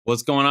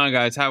What's going on,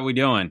 guys? How we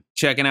doing?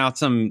 Checking out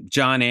some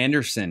Jon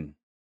Anderson,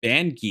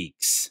 Band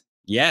Geeks.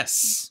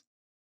 Yes.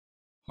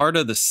 Heart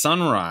of the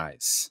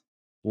Sunrise.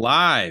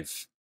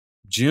 Live.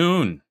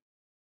 June.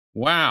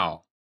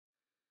 Wow.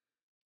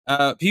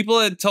 People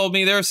had told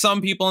me, there were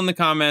some people in the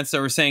comments that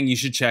were saying you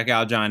should check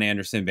out Jon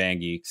Anderson,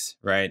 Band Geeks,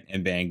 right?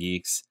 And Band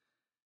Geeks.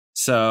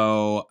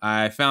 So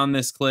I found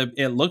this clip.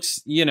 It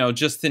looks,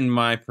 just in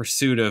my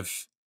pursuit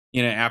of,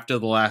 after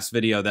the last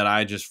video that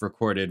I just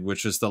recorded,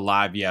 which was the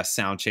Live Yes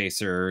Sound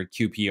Chaser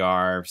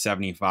QPR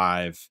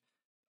 75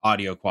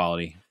 audio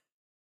quality.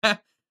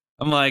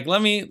 I'm like,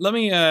 let me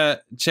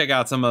check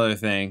out some other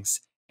things.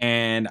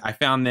 And I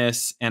found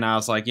this and I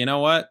was like, you know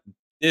what?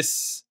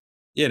 This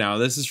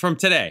is from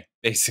today,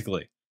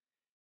 basically.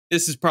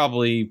 This is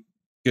probably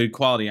good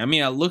quality. I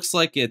mean, it looks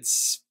like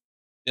it's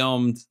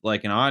filmed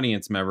like an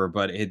audience member,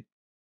 but it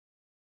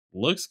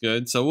looks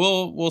good.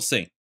 So we'll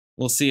see.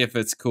 We'll see if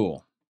it's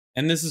cool.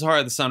 And this is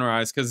Heart of the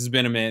Sunrise because it's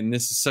been a minute, and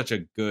this is such a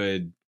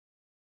good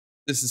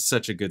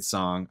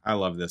song. I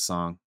love this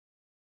song.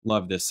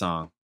 Love this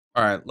song.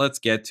 All right, let's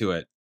get to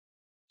it.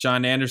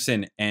 Jon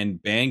Anderson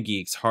and Band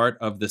Geeks, Heart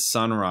of the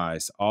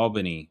Sunrise,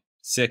 Albany,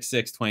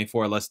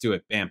 6/6/24. Let's do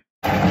it. Bam.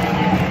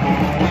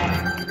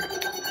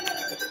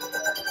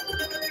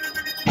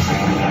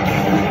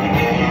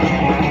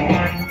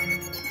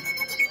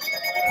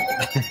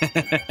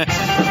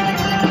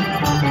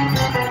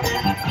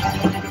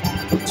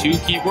 Two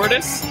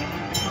keyboardists.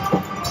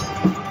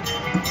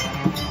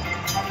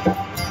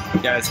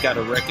 You guys got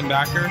a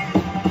Rickenbacker.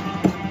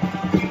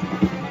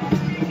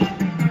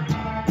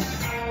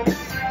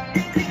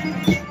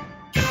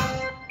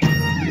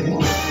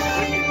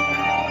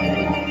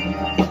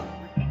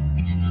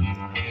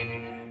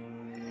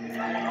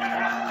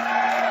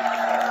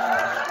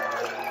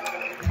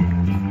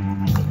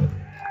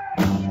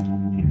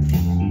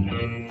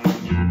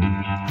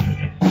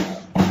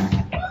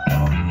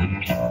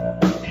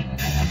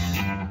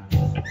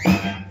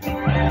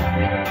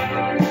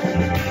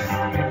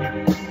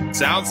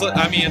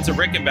 I mean, it's a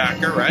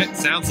Rickenbacker, right?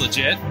 Sounds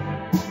legit.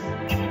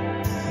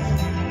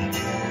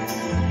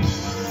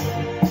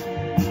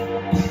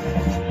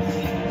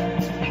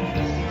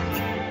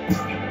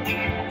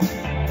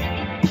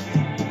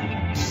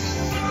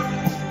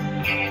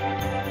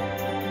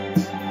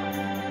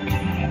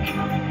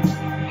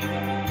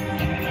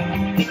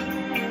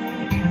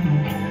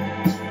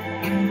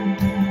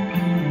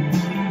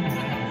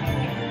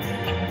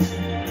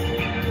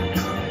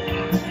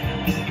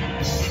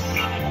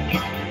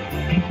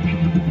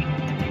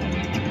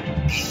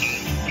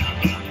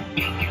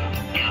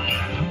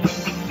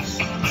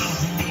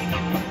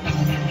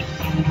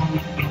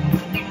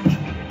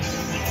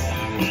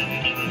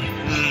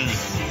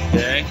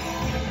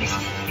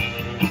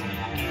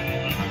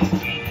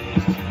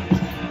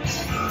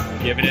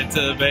 Giving it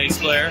to the bass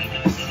player.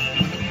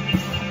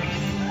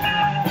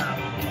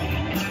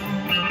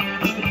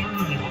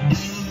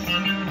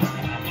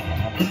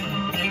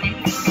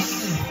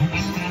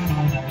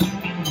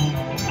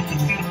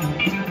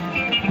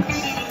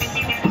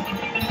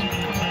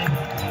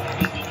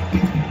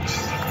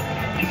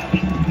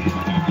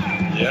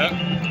 Yep.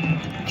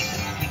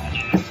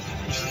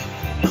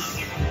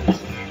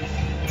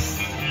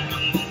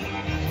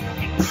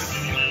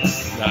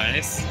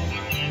 Nice.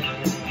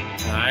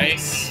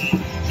 Nice.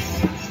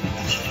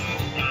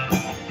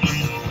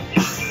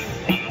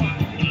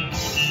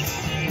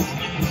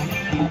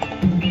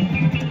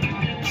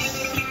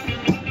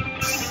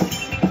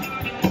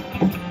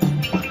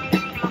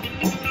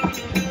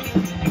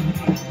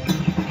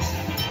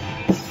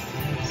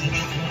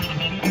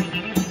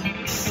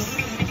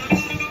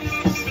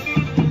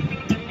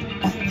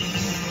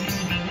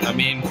 I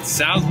mean,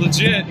 sounds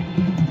legit.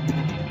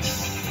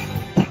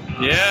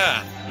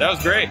 Yeah, that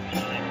was great.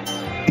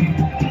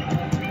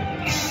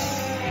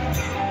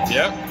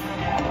 Yep.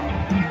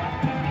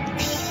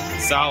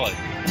 Solid.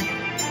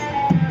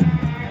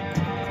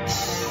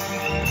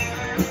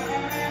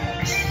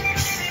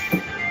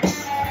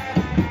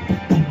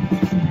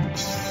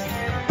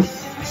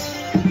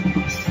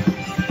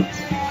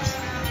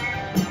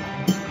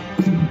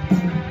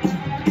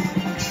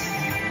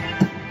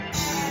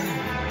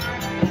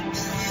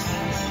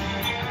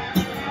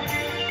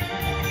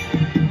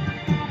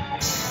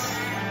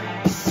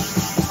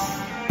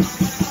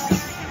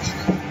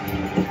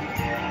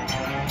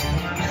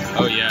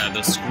 Oh yeah,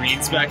 the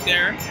screens back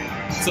there.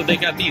 So they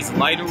got these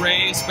light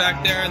arrays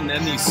back there and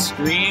then these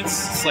screens.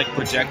 It's like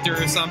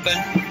projector or something.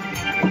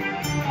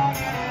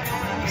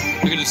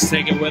 You can just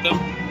take it with them.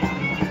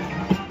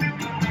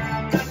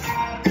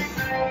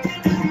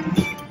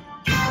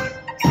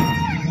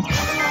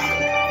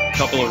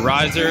 Couple of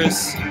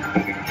risers.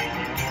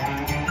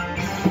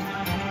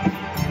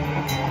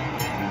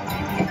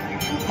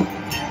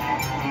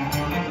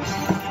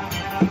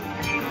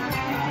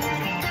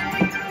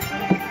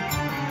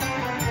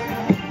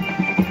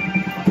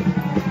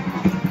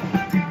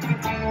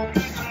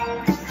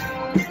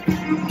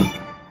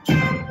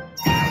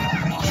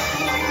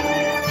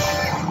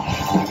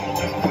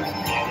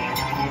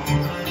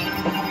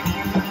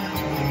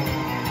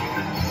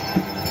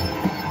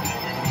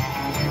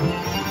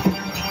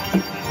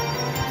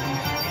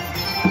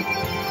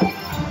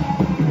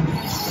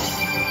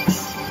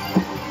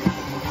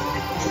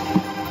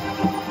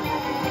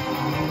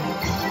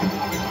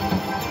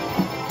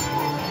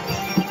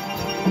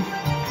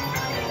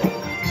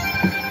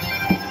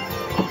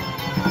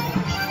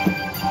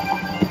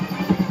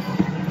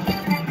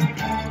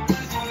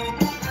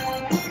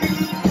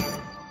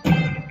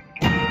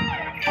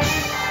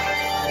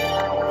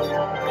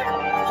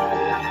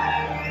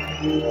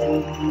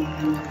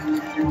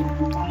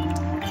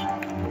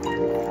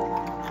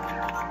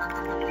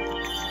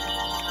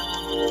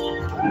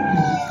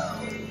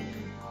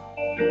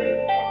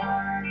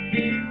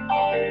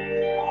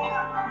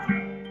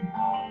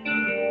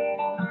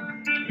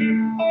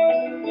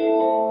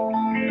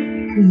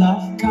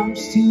 Love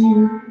comes to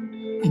you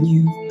and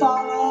you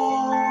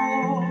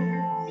follow.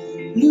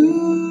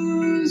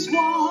 Lose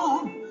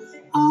one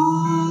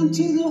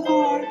onto the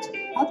heart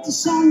of the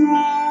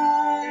sunrise.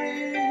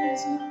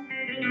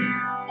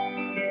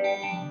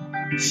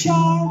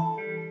 Sharp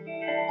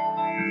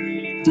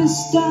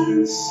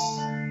distance.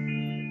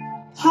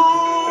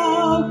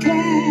 How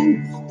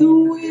can the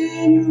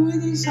wind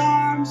with his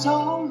arms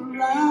all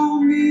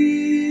around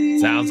me?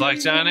 Sounds like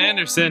John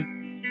Anderson.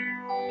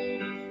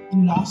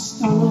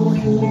 Lost on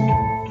the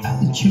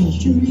way, the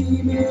children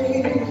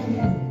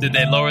leaving. Did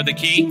they lower the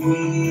key?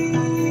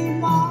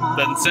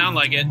 Doesn't sound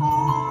like it. To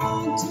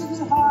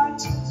the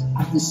heart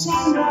of the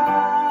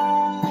sunrise.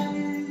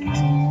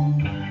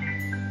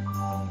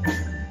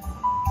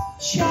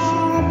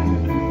 Sharp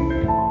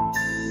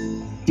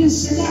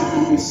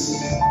distance.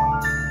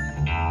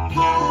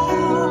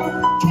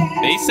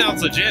 Bass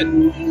sounds legit,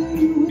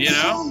 you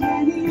know?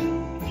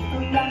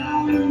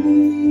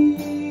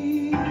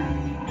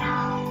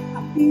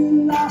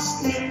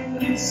 Lost in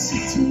the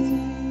city.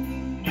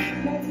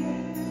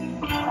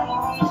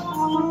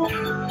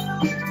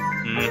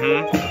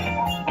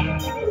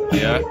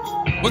 Yeah.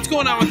 What's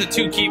going on with the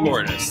two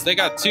keyboardists? They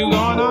got two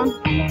going on?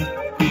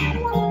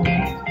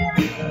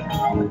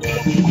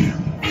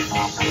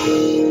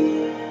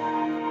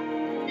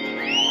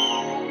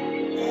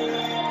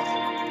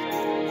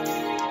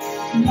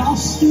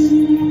 Lost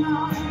in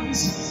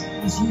eyes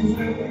as you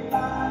were by.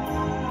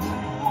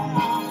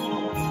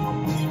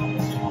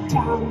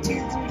 Down to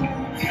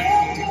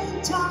the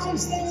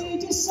times they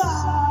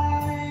decide.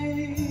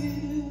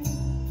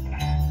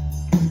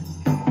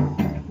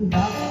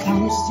 Love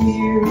comes to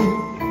you,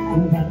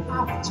 and then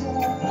after,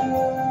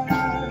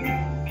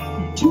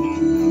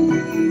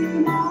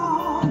 dream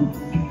on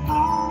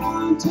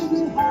to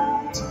the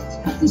heart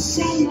of the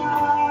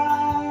sunrise.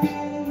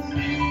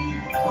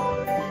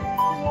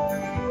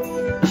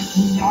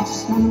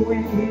 Lost on the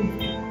way,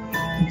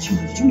 but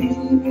you're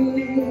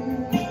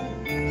dreaming.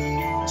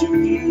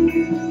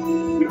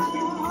 Dream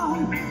on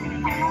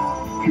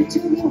to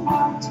the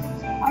heart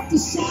of the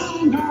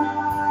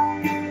sunrise.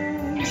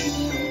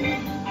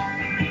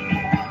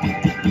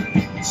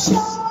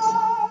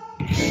 Short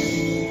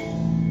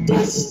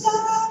distance.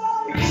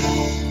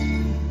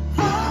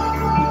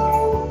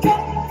 How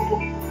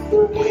can the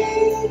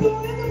wind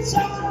with its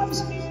arms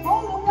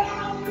all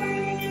around me?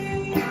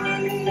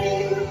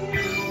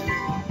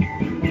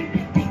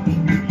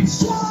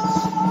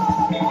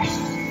 Short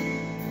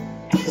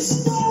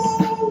distance.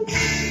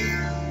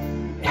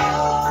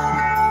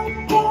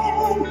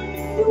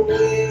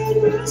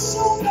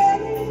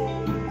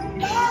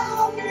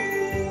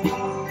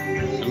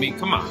 I mean,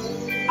 come on.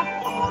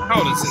 How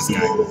old is this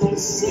guy?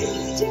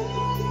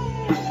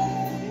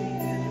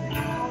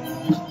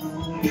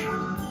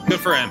 Good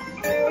for him.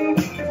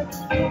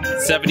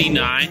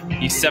 79.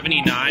 He's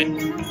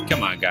 79.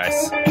 Come on,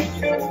 guys.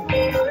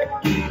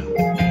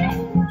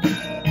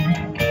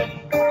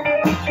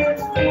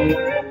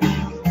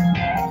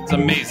 It's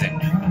amazing.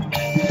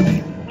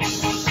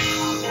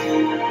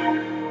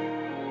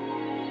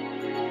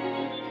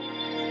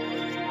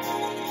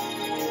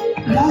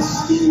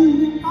 Lost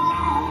in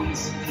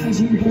eyes as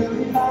you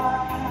hurry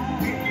by.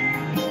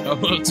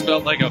 Almost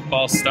felt like a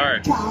false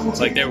start.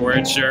 Like they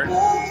weren't sure.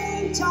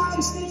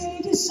 Times they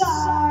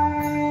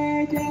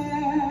decided.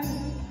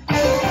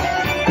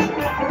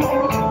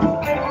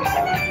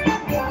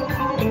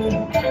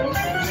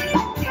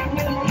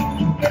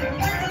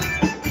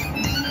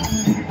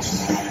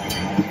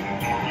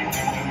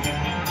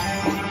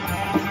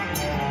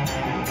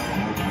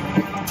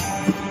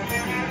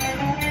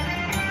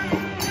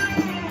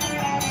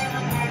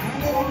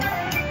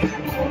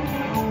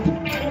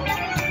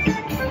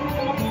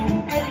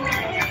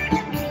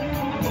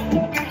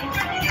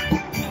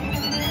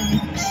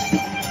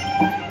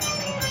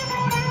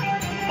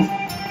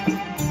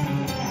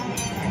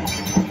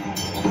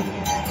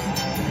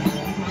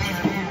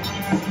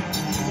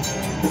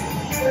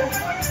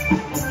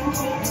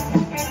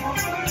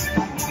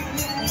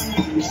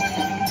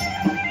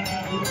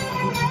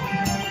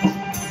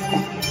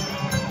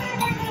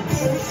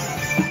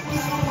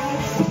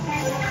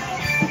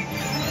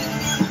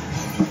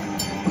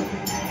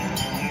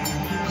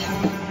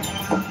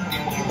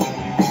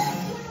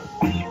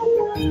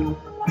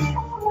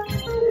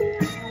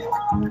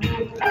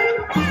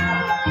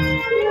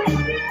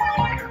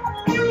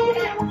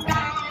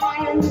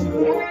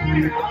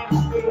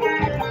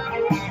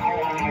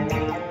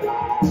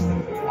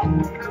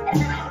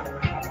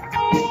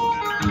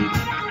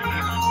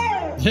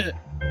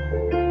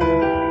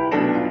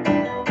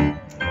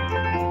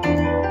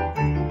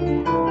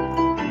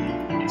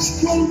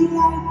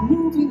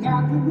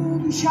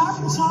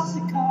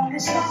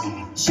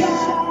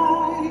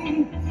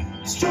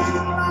 Strong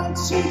light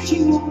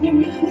searching on the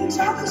meanings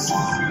of the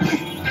sun.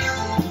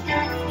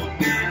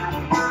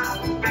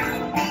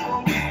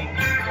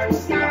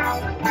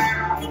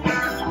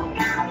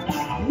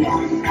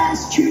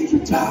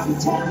 Time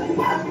to tell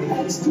you how it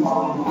makes the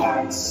whole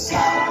heart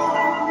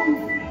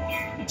sound.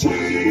 Turn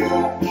it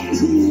up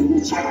easy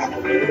and try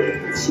to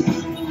move the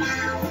tune.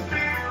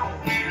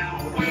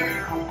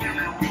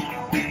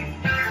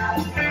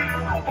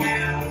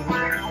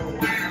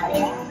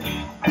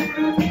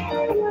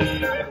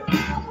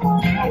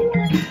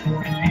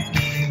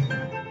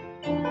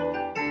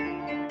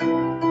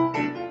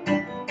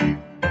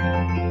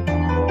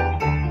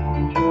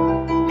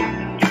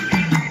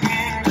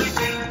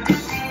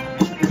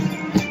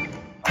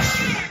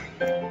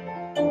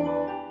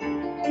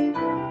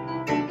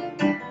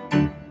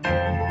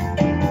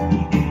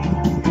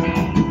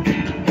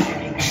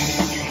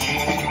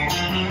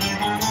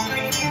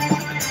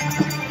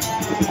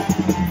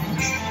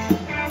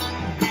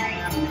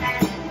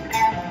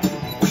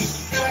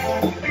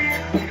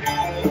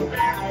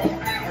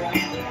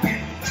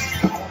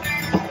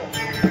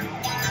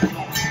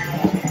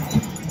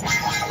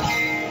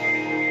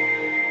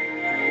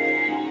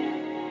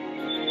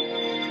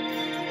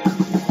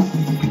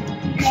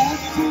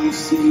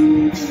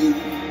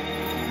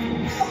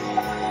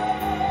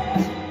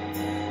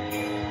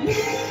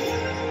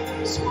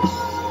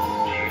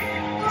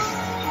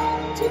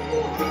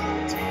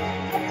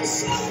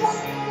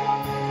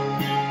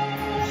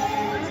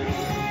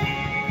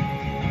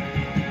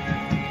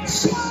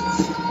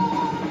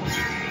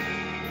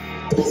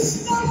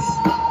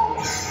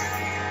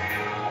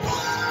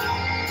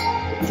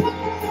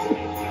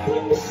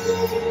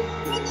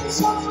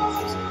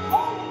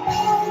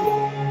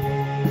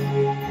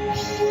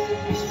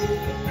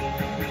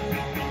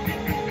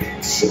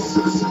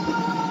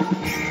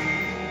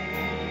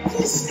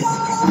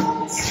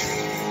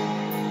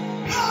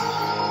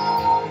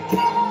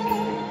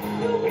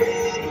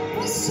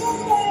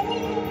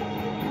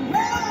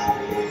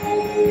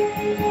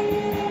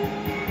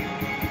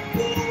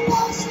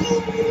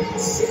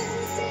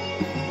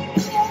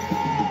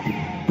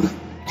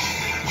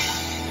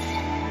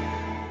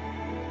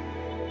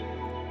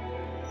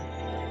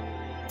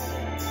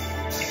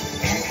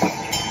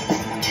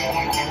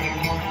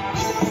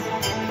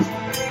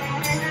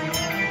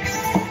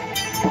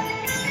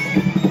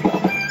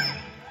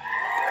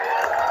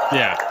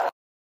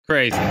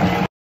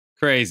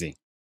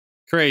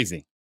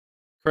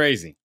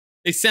 Crazy.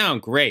 They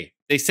sound great.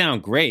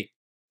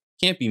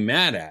 Can't be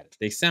mad at it.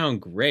 They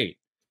sound great.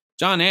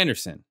 Jon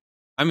Anderson.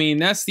 I mean,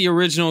 that's the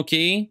original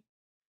key.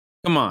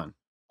 Come on.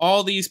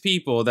 All these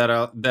people that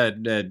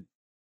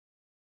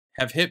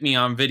have hit me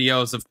on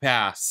videos of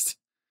past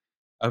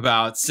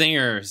about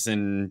singers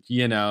and,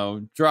 you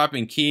know,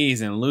 dropping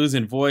keys and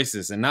losing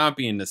voices and not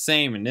being the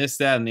same and this,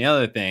 that, and the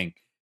other thing.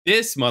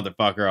 This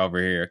motherfucker over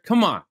here.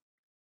 Come on.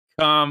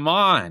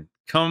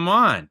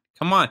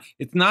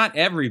 It's not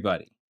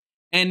everybody.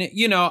 And,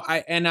 you know,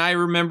 I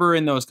remember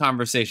in those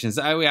conversations,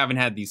 we haven't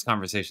had these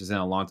conversations in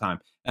a long time.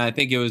 And I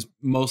think it was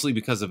mostly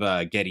because of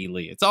Geddy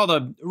Lee. It's all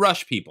the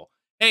Rush people.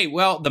 Hey,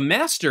 well, the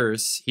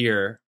masters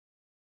here,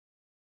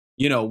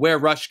 you know, where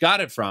Rush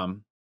got it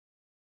from.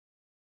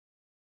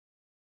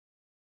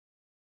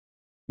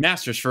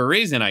 Masters for a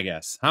reason, I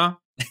guess, huh?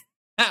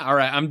 All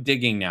right, I'm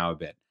digging now a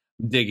bit.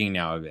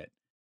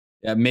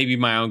 Maybe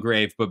my own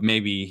grave, but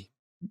maybe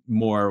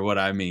more what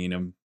I mean.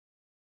 I'm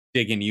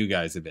digging you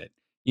guys a bit.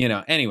 You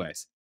know,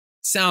 anyways,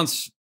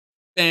 sounds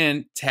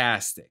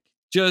fantastic.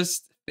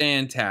 Just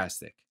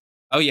fantastic.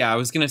 Oh yeah, I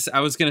was gonna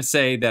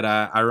say that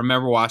I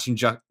remember watching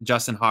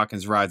Justin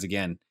Hawkins Rides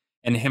Again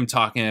and him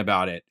talking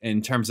about it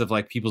in terms of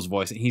like people's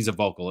voice. He's a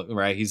vocalist,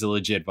 right? He's a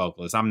legit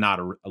vocalist. I'm not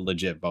a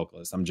legit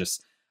vocalist. I'm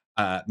just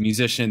a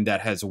musician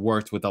that has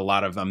worked with a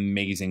lot of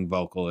amazing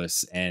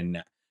vocalists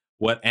and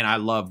I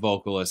love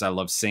vocalists. I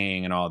love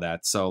singing and all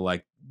that. So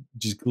like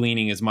just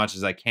gleaning as much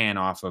as I can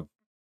off of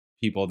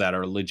people that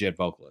are legit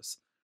vocalists.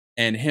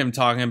 And him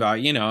talking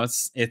about, you know,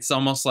 it's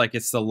almost like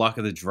it's the luck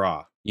of the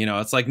draw. You know,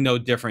 it's like no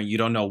different. You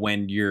don't know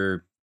when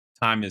your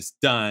time is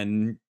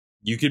done.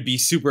 You could be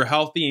super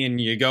healthy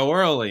and you go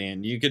early,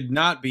 and you could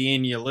not be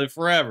and you live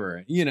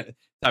forever, you know,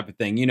 type of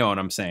thing. You know what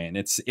I'm saying?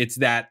 It's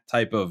that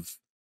type of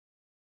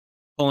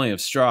pulling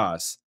of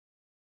straws.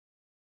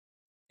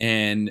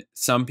 And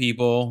some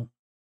people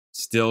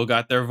still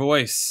got their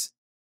voice,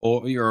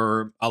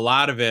 or a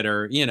lot of it,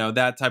 or, you know,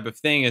 that type of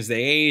thing as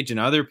they age, and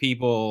other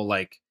people,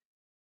 like,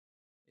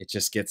 it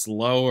just gets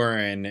lower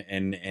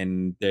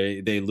and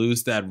they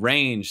lose that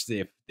range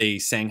if they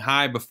sang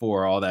high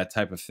before, all that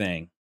type of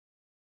thing.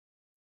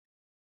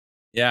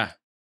 Yeah.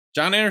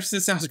 Jon Anderson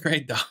sounds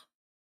great though.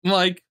 I'm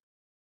like,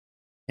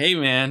 hey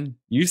man,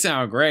 you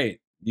sound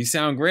great. Good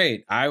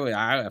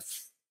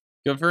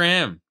for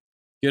him.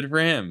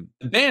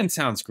 The band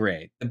sounds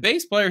great. The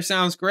bass player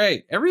sounds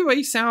great.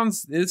 Everybody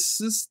sounds,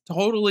 this is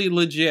totally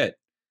legit.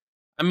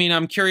 I mean,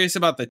 I'm curious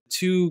about the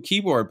 2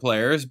 keyboard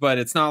players, but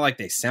it's not like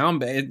they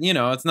sound bad. You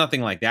know, it's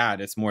nothing like that.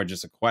 It's more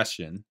just a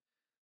question.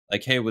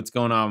 Like, hey, what's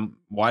going on?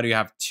 Why do you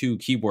have 2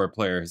 keyboard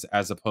players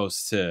as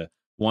opposed to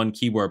 1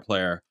 keyboard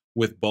player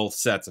with both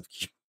sets of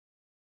keyboards?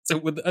 So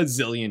with a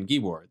zillion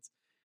keyboards.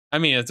 I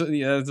mean,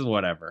 it's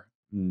whatever.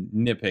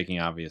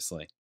 Nitpicking,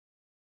 obviously.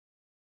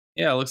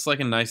 Yeah, it looks like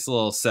a nice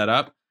little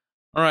setup.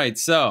 All right,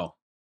 so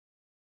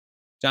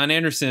Jon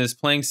Anderson is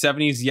playing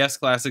 70s Yes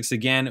classics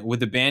again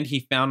with a band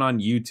he found on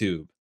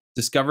YouTube.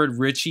 Discovered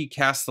Richie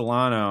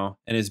Castellano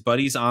and his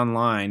buddies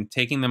online,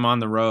 taking them on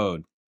the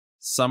road.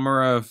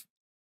 Summer of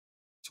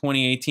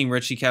 2018,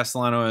 Richie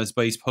Castellano and his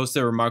buddies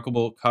posted a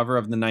remarkable cover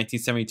of the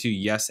 1972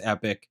 Yes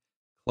epic,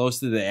 Close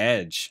to the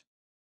Edge.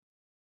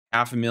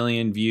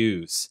 500,000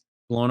 views.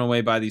 Blown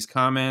away by these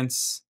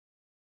comments.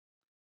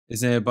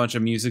 Isn't it a bunch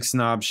of music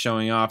snobs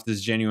showing off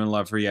this genuine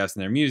love for Yes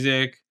and their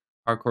music?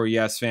 Hardcore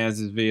Yes fans,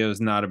 this video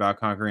is not about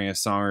conquering a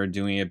song or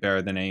doing it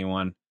better than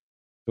anyone.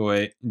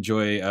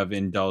 Joy of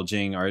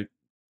indulging our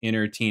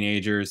inner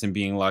teenagers and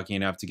being lucky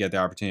enough to get the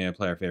opportunity to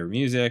play our favorite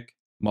music.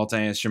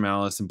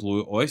 Multi-instrumentalist and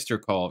Blue Oyster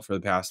Cult for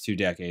the past 2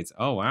 decades.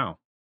 Oh, wow.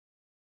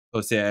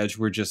 Close to the Edge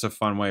were just a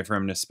fun way for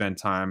him to spend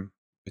time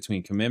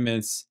between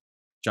commitments.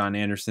 Jon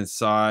Anderson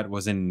saw it,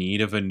 was in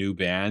need of a new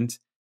band.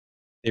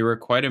 They were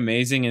quite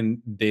amazing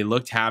and they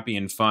looked happy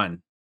and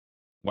fun.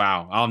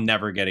 Wow, I'll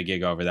never get a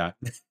gig over that.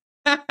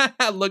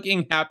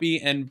 Looking happy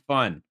and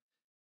fun.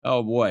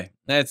 Oh boy,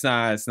 it's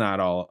not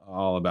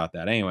all about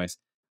that. Anyways,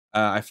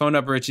 I phoned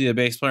up Richie, the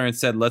bass player, and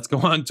said, "Let's go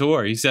on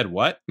tour." He said,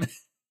 "What?"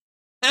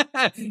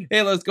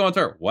 Hey, let's go on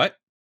tour. What?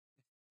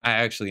 I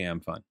actually am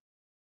fun.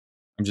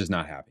 I'm just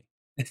not happy.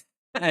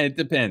 It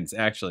depends,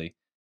 actually.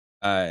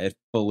 It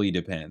fully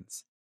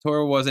depends.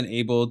 Tour wasn't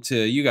able to.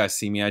 You guys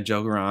see me. I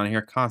joke around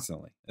here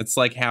constantly. It's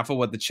like half of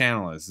what the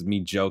channel is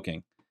me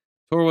joking.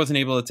 Tour wasn't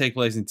able to take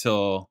place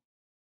until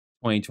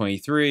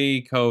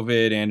 2023.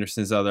 COVID,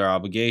 Anderson's other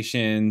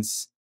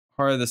obligations.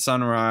 Heart of the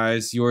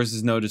Sunrise, Yours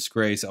is No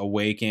Disgrace,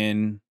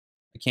 Awaken.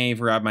 I can't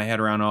even wrap my head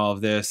around all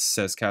of this,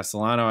 says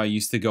Castellano. I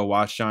used to go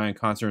watch Jon in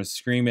concert and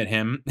scream at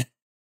him.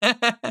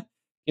 To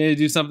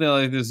do something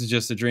like this is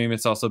just a dream.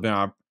 It's also been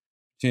an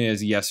opportunity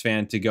as a Yes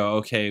fan to go,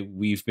 okay,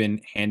 we've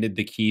been handed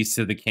the keys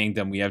to the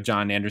kingdom. We have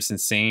Jon Anderson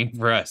singing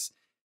for us.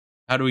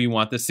 How do we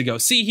want this to go?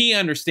 See, he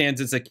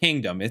understands it's a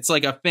kingdom. It's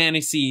like a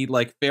fantasy,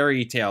 like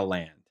fairy tale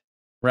land,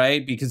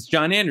 right? Because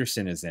Jon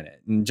Anderson is in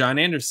it. And Jon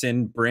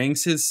Anderson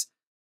brings his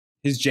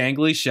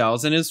jangly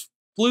shells and his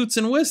flutes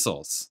and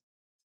whistles.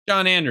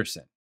 Jon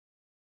Anderson.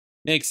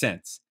 Makes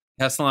sense.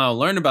 Castellano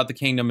learned about the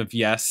Kingdom of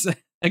Yes.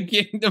 A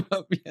Kingdom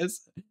of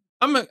Yes.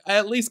 I'm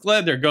at least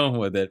glad they're going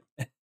with it.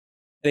 At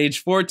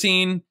age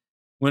 14,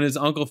 when his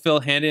Uncle Phil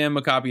handed him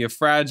a copy of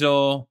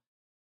Fragile,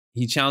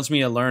 he challenged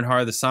me to learn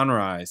Heart of the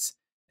Sunrise.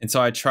 And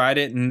so I tried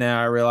it, and then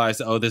I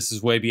realized, oh, this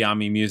is way beyond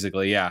me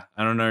musically. Yeah,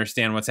 I don't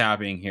understand what's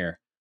happening here.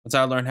 Once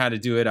I learned how to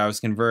do it, I was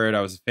converted.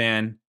 I was a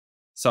fan.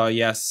 Saw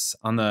Yes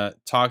on the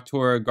Talk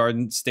Tour,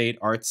 Garden State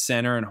Arts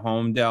Center in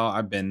Homedale.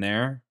 I've been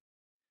there.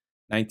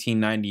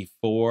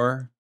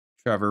 1994.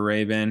 Trevor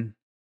Rabin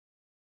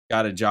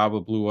got a job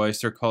with Blue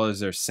Oyster Cult as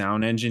their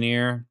sound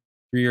engineer.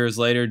 3 years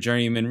later,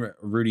 journeyman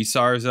Rudy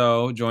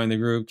Sarzo joined the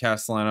group.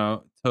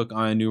 Castellano took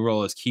on a new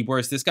role as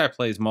keyboardist. This guy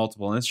plays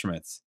multiple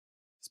instruments.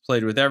 He's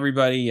played with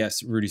everybody.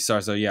 Yes, Rudy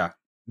Sarzo, yeah.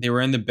 They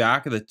were in the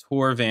back of the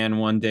tour van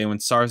one day when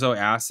Sarzo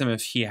asked him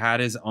if he had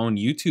his own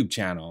YouTube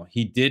channel.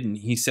 He didn't.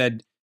 He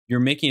said, "You're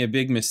making a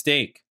big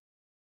mistake.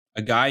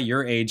 A guy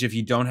your age, if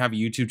you don't have a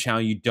YouTube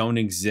channel, you don't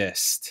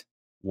exist."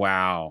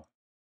 Wow.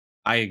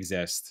 I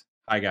exist.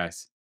 Hi,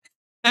 guys.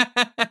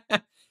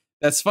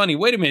 That's funny.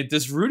 Wait a minute.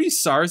 Does Rudy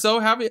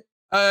Sarzo have a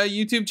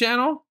YouTube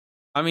channel?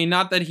 I mean,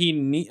 not that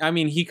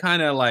he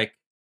kind of like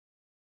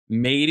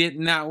made it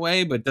in that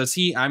way, but does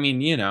he? I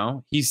mean, you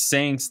know, he's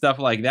saying stuff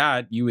like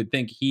that. You would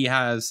think he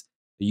has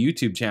a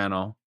YouTube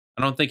channel.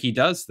 I don't think he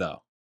does,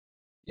 though.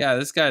 Yeah,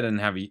 this guy doesn't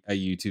have a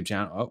YouTube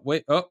channel. Oh,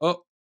 wait.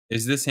 Oh.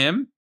 Is this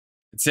him?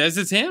 It says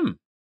it's him.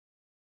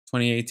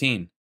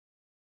 2018.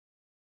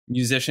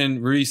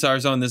 Musician Rudy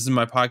Sarzo, and this is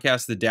my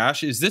podcast, The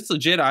Dash. Is this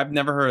legit? I've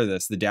never heard of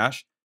this. The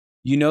Dash.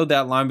 You know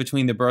that line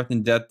between the birth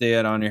and death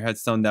date on your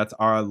headstone? That's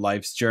our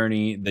life's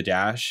journey, The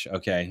Dash.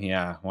 Okay,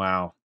 yeah,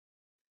 wow.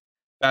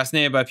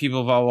 Fascinated by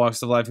people of all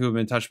walks of life who have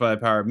been touched by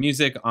the power of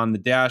music. On The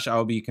Dash, I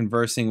will be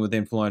conversing with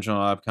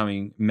influential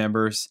upcoming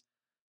members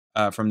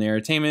from the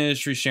entertainment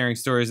industry, sharing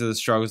stories of the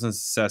struggles and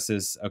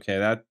successes. Okay,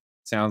 that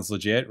sounds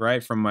legit,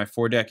 right? From my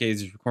 4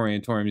 decades as recording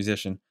and touring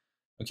musician.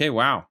 Okay,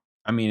 wow.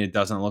 I mean, it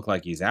doesn't look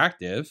like he's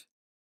active.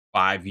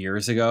 5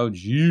 years ago,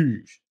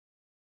 jeez.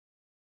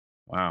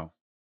 Wow.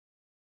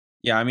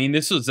 Yeah, I mean,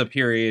 this was a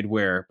period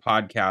where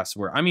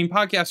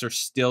podcasts are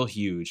still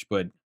huge,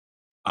 but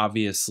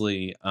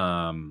obviously,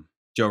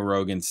 Joe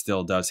Rogan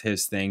still does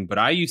his thing. But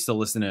I used to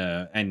listen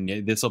to,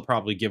 and this will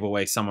probably give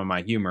away some of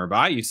my humor, but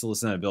I used to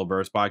listen to Bill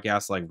Burr's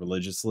podcast like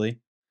religiously.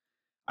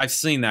 I've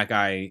seen that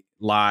guy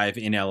live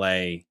in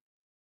LA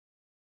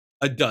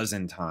a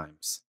dozen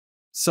times,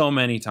 so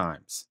many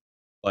times.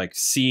 Like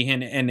see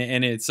him, and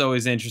it's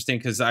always interesting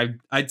because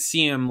I'd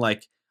see him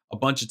like a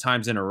bunch of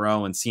times in a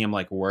row and see him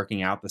like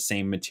working out the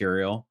same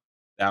material.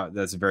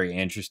 That's very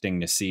interesting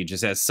to see,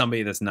 just as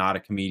somebody that's not a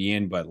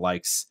comedian but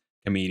likes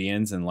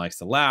comedians and likes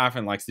to laugh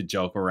and likes to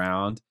joke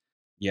around.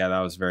 Yeah,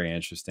 that was very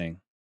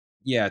interesting.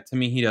 Yeah, to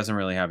me, he doesn't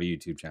really have a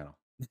YouTube channel.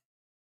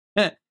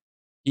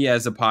 He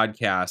has a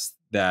podcast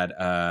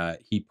that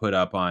he put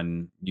up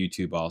on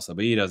YouTube also,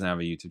 but he doesn't have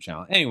a YouTube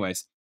channel.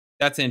 Anyways,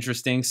 that's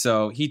interesting.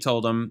 So he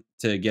told him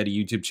to get a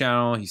YouTube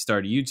channel. He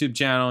started a YouTube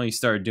channel. He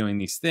started doing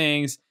these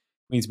things.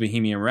 Queen's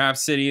Bohemian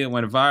Rhapsody that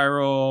went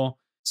viral.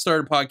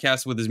 Started a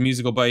podcast with his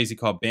musical buddies he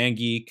called Band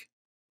Geek.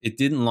 It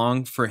didn't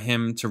long for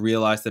him to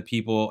realize that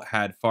people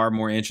had far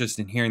more interest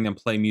in hearing them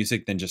play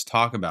music than just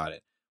talk about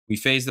it. We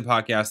phased the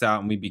podcast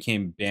out and we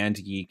became Band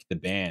Geek, the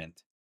band.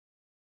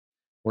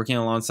 Working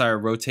alongside a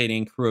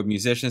rotating crew of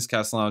musicians,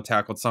 Castellano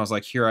tackled songs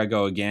like Here I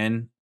Go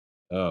Again.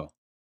 Oh.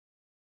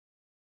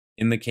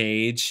 In the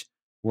Cage.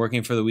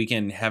 Working for the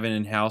Weekend, Heaven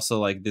and Hell. So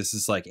like this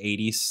is like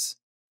 80s.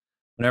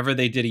 Whenever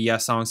they did a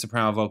Yes song,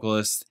 soprano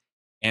vocalist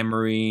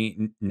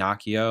Anne-Marie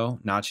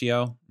Nacchio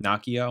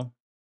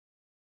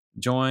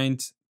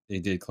joined. They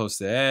did Close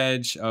to the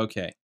Edge.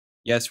 Okay.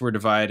 Yes, we're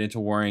divided into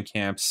warring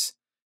camps.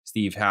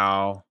 Steve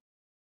Howe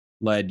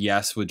led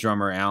Yes with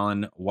drummer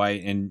Alan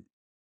White and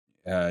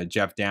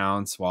Jeff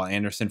Downs, while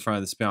Anderson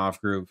fronted the spin-off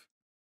group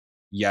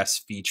Yes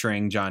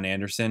featuring John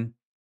Anderson,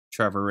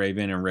 Trevor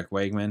Rabin, and Rick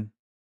Wakeman.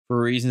 For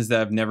reasons that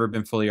have never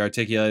been fully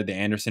articulated, the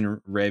Anderson,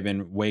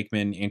 Rabin,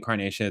 Wakeman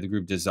incarnation of the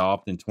group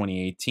dissolved in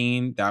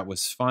 2018. That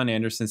was fun.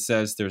 Anderson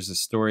says there's a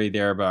story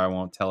there, but I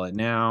won't tell it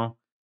now.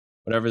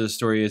 Whatever the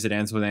story is, it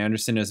ends with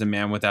Anderson as a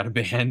man without a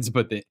band,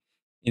 but the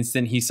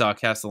instant he saw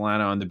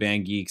Castellano and the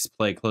Band Geeks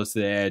play Close to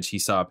the Edge, he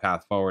saw a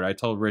path forward. I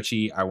told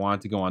Richie I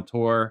wanted to go on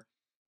tour.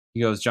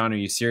 He goes, John, are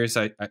you serious?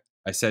 I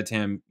said to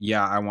him,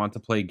 yeah, I want to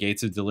play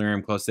Gates of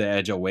Delirium, Close to the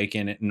Edge,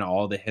 Awaken, and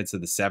all the hits of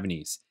the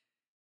 70s.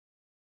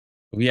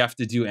 If we have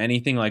to do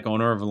anything like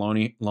Owner of a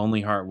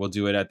Lonely Heart, we'll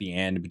do it at the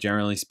end. But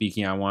generally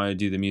speaking, I want to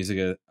do the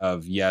music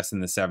of Yes in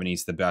the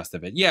 70s, the best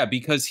of it. Yeah,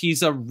 because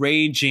he's a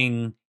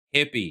raging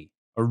hippie.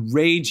 A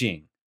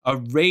raging.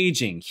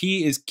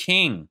 He is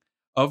king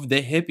of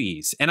the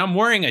hippies. And I'm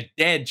wearing a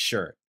Dead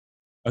shirt.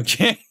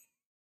 Okay?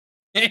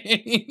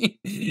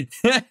 He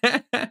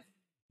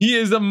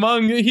is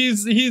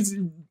he's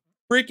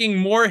freaking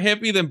more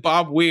hippie than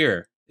Bob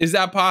Weir. Is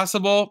that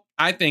possible?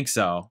 I think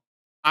so.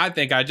 I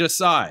think I just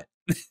saw it.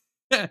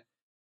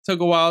 Took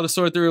a while to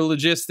sort through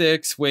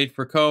logistics, wait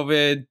for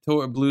COVID,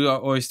 tour, Blue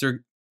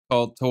Oyster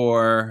Cult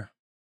tour.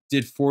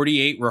 Did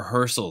 48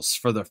 rehearsals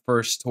for the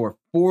first tour.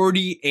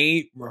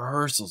 48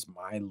 rehearsals,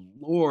 my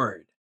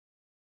lord.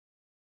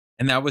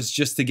 And that was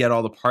just to get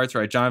all the parts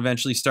right. John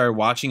eventually started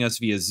watching us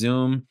via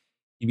Zoom.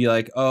 He'd be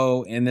like,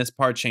 oh, in this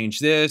part, change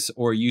this,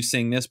 or you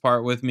sing this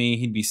part with me.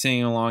 He'd be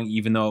singing along,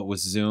 even though it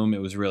was Zoom.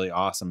 It was really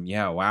awesome.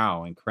 Yeah,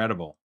 wow,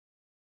 incredible.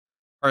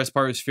 Hardest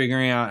part was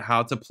figuring out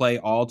how to play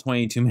all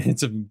 22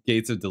 minutes of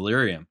Gates of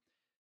Delirium.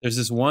 There's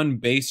this one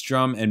bass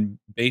drum and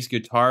bass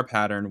guitar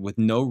pattern with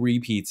no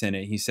repeats in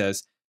it. He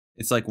says,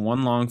 it's like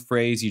one long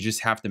phrase you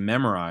just have to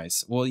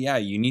memorize. Well, yeah,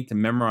 you need to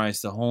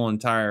memorize the whole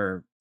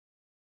entire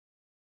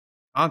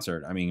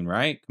concert. I mean,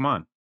 right? Come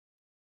on.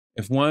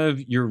 If one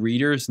of your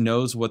readers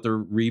knows what the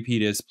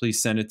repeat is,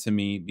 please send it to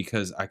me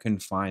because I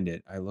couldn't find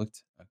it. I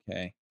looked,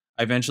 okay.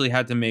 I eventually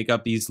had to make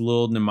up these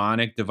little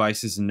mnemonic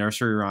devices and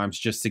nursery rhymes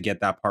just to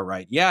get that part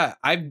right. Yeah,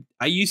 I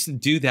used to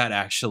do that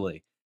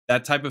actually.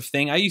 That type of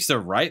thing. I used to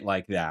write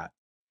like that.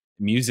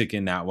 Music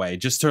in that way,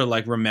 just to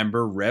like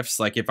remember riffs.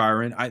 Like if I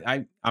were in,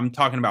 I'm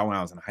talking about when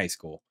I was in high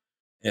school.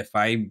 If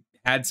I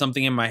had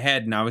something in my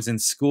head and I was in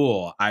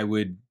school, I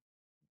would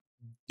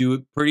do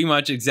it pretty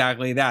much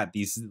exactly that.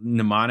 These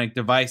mnemonic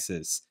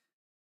devices,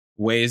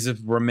 ways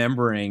of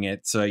remembering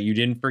it so you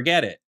didn't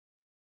forget it.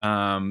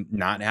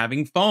 Not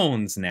having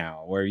phones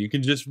now where you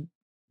can just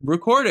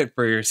record it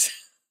for yourself.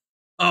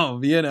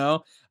 Oh, you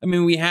know, I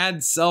mean, we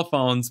had cell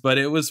phones, but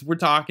we're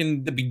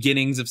talking the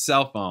beginnings of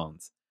cell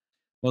phones.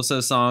 Most of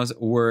the songs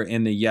were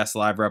in the Yes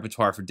live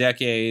repertoire for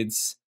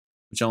decades,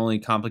 which only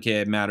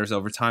complicated matters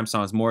over time.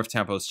 Songs morph,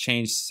 tempos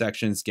change,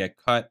 sections get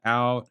cut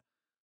out.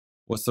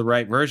 What's the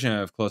right version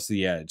of Close to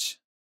the Edge?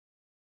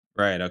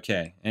 Right,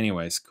 okay.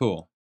 Anyways,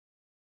 cool.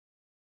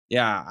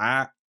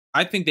 Yeah,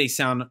 I think they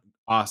sound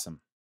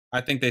awesome.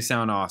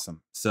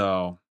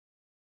 So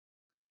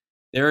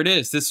there it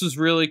is. This was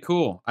really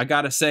cool. I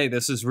gotta say,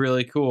 this is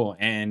really cool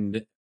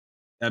and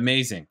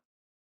amazing.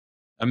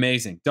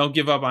 Don't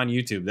give up on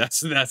YouTube.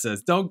 That's what that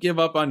says. Don't give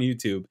up on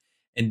YouTube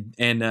and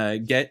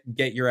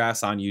get your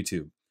ass on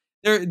YouTube.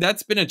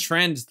 That's been a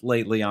trend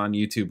lately on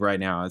YouTube right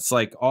now. It's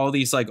like all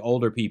these like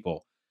older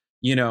people,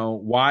 you know,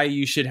 why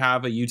you should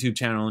have a YouTube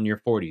channel in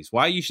your 40s,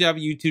 why you should have a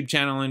YouTube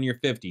channel in your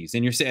 50s,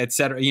 and your et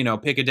cetera, you know,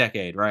 pick a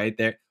decade, right?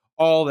 There,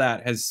 all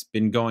that has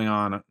been going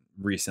on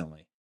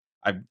recently.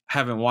 I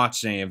haven't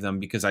watched any of them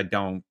because I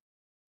don't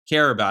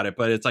care about it,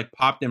 but it's like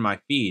popped in my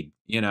feed,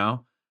 you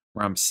know,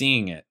 where I'm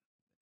seeing it.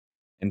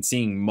 And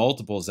seeing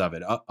multiples of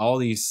it, all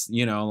these,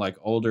 you know, like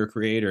older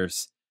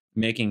creators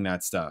making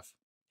that stuff.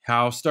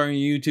 How starting a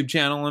YouTube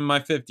channel in my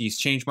 50s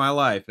changed my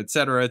life,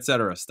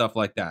 etc., stuff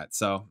like that.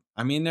 So,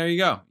 I mean, there you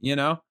go. You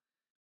know,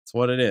 it's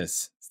what it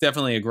is. It's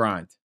definitely a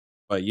grind,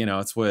 but you know,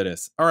 it's what it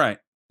is. All right,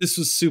 this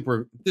was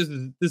super. This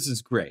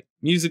is great.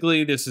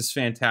 Musically, this is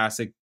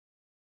fantastic.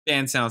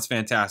 Band sounds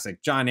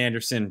fantastic. John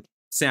Anderson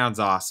sounds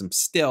awesome.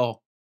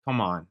 Still, come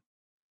on.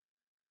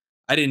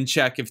 I didn't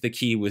check if the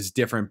key was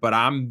different, but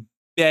I'm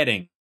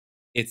betting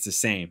it's the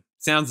same.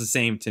 Sounds the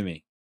same to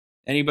me.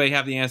 Anybody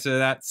have the answer to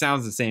that?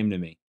 Sounds the same to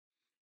me.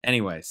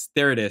 Anyways,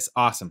 there it is.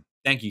 Awesome.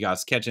 Thank you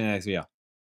guys. Catch you in the next video.